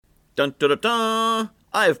Dun dun dun dun!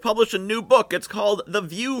 I've published a new book. It's called The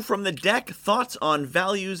View from the Deck, Thoughts on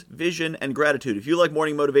Values, Vision, and Gratitude. If you like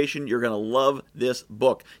morning motivation, you're going to love this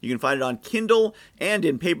book. You can find it on Kindle and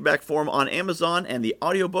in paperback form on Amazon, and the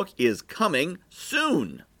audiobook is coming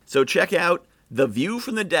soon. So check out The View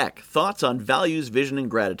from the Deck, Thoughts on Values, Vision, and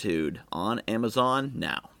Gratitude on Amazon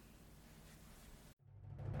now.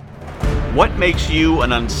 What makes you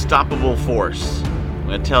an unstoppable force? I'm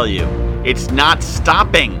going to tell you, it's not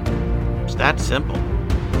stopping. It's that simple.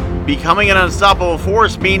 Becoming an unstoppable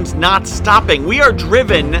force means not stopping. We are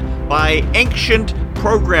driven by ancient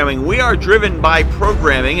programming. We are driven by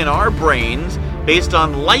programming in our brains based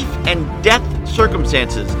on life and death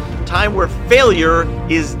circumstances. Time where failure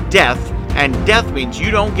is death, and death means you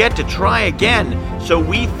don't get to try again. So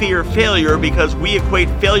we fear failure because we equate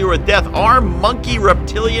failure with death. Our monkey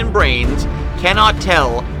reptilian brains cannot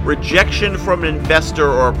tell rejection from an investor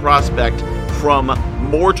or a prospect from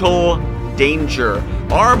mortal danger.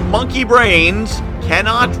 Our monkey brains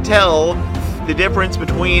cannot tell the difference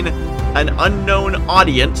between an unknown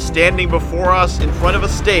audience standing before us in front of a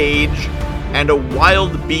stage and a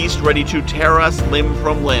wild beast ready to tear us limb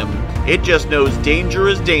from limb. It just knows danger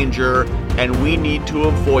is danger, and we need to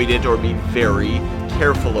avoid it or be very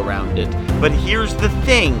careful around it. But here's the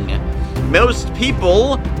thing. Most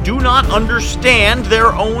people do not understand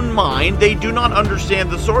their own mind. They do not understand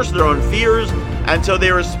the source of their own fears, and so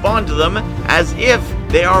they respond to them as if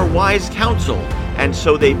they are wise counsel. And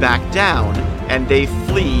so they back down, and they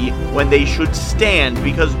flee when they should stand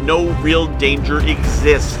because no real danger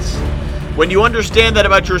exists. When you understand that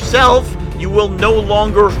about yourself, you will no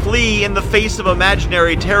longer flee in the face of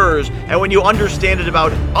imaginary terrors. And when you understand it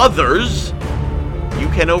about others, you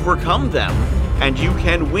can overcome them. And you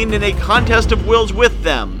can win in a contest of wills with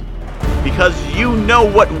them. Because you know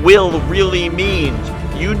what will really means.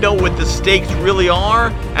 You know what the stakes really are.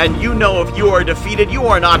 And you know if you are defeated, you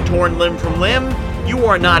are not torn limb from limb. You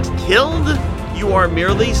are not killed. You are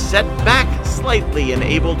merely set back slightly and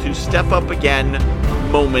able to step up again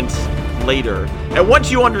moments later. And once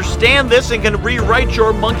you understand this and can rewrite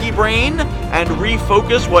your monkey brain and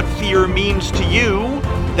refocus what fear means to you,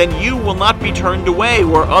 then you will not be turned away.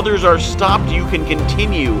 Where others are stopped, you can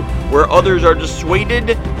continue. Where others are dissuaded,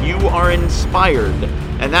 you are inspired.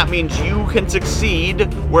 And that means you can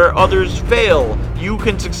succeed where others fail. You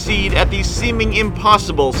can succeed at the seeming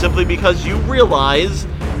impossible simply because you realize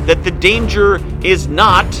that the danger is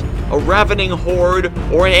not a ravening horde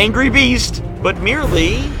or an angry beast, but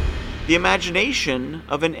merely the imagination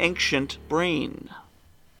of an ancient brain.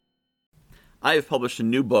 I have published a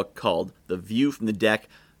new book called The View from the Deck,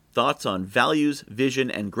 Thoughts on Values,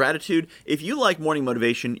 Vision, and Gratitude. If you like morning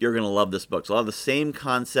motivation, you're going to love this book. So a lot of the same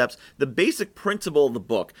concepts. The basic principle of the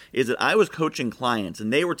book is that I was coaching clients,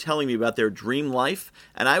 and they were telling me about their dream life,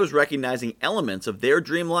 and I was recognizing elements of their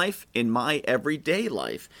dream life in my everyday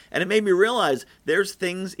life. And it made me realize there's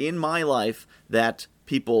things in my life that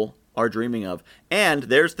people are dreaming of. And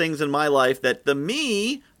there's things in my life that the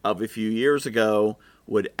me of a few years ago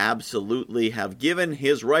would absolutely have given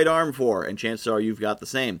his right arm for, and chances are you've got the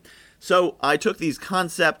same. So I took these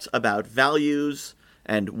concepts about values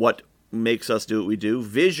and what makes us do what we do,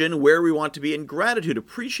 vision, where we want to be, and gratitude,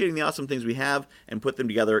 appreciating the awesome things we have, and put them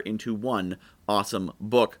together into one awesome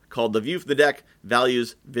book called The View from the Deck,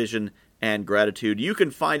 Values, Vision, and Gratitude. You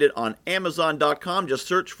can find it on Amazon.com. Just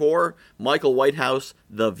search for Michael Whitehouse,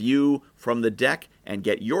 The View from the Deck, and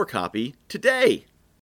get your copy today.